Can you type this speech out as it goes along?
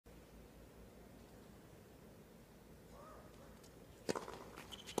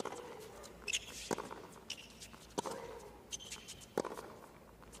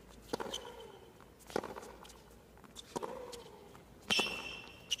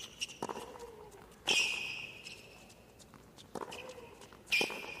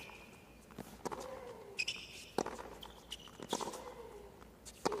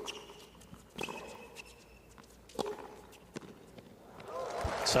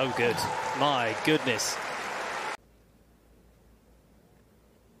So good. My goodness.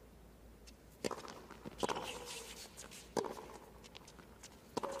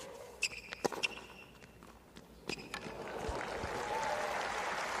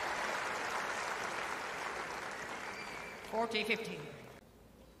 (40-15).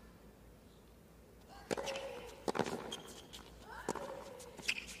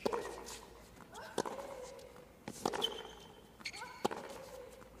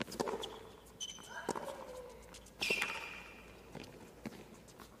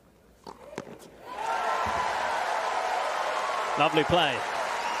 Lovely play.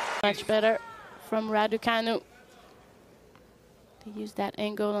 Much better from Raducanu to use that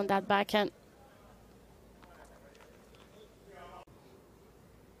angle on that backhand.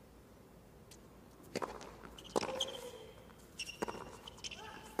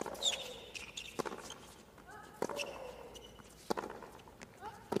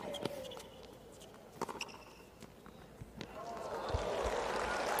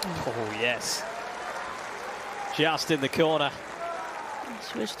 Oh, yes. Just in the corner.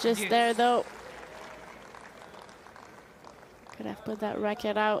 She was just there, though. Could have put that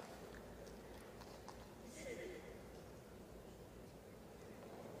racket out.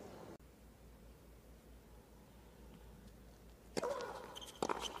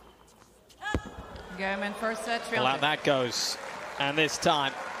 Game in first set. Well, out that goes. And this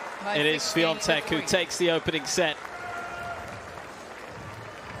time, it is Swiatek who takes the opening set.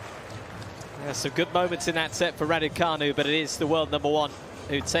 There's some good moments in that set for Raducanu, but it is the world #1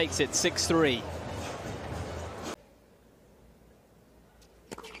 who takes it 6-3.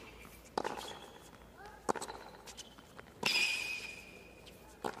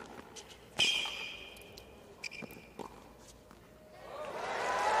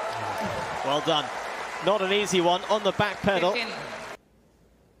 Well done. Not an easy one on the back pedal. 15.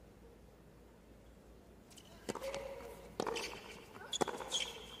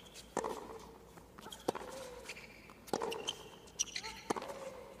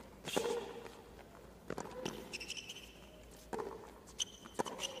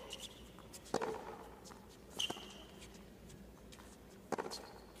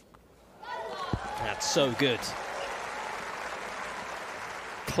 That's so good.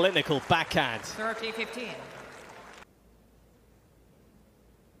 Clinical backhand. 30-15.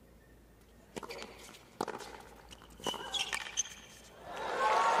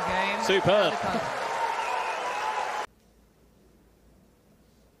 Game. Superb.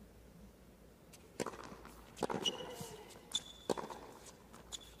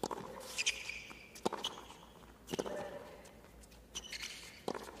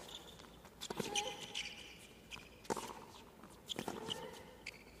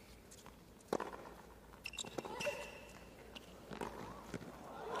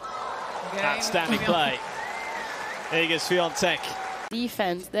 Outstanding play. Iga Swiatek.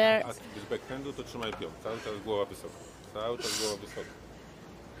 Defense there. A z backhandu to trzymaj pion. Cały czas głowa wysoko. Cały czas głowa wysoko.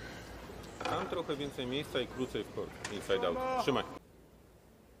 A tam trochę więcej miejsca i krócej w kort. Inside out. Trzymaj.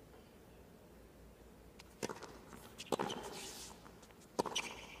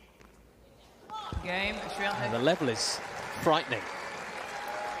 Game. And the level is frightening.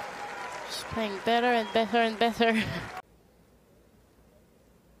 She's playing better and better and better.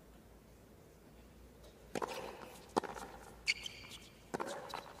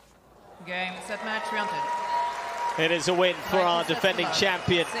 Game. Set match. Swiatek. It is a win for our defending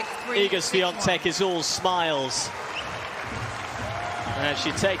champion. Iga Swiatek is all smiles. And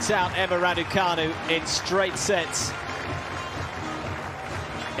she takes out Emma Raducanu in straight sets.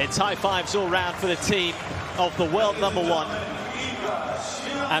 It's high fives all round for the team of the world #1.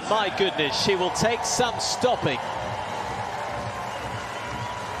 And my goodness, she will take some stopping,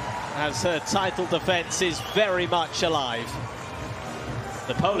 as her title defense is very much alive.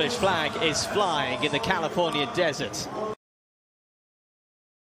 The Polish flag is flying in the California desert.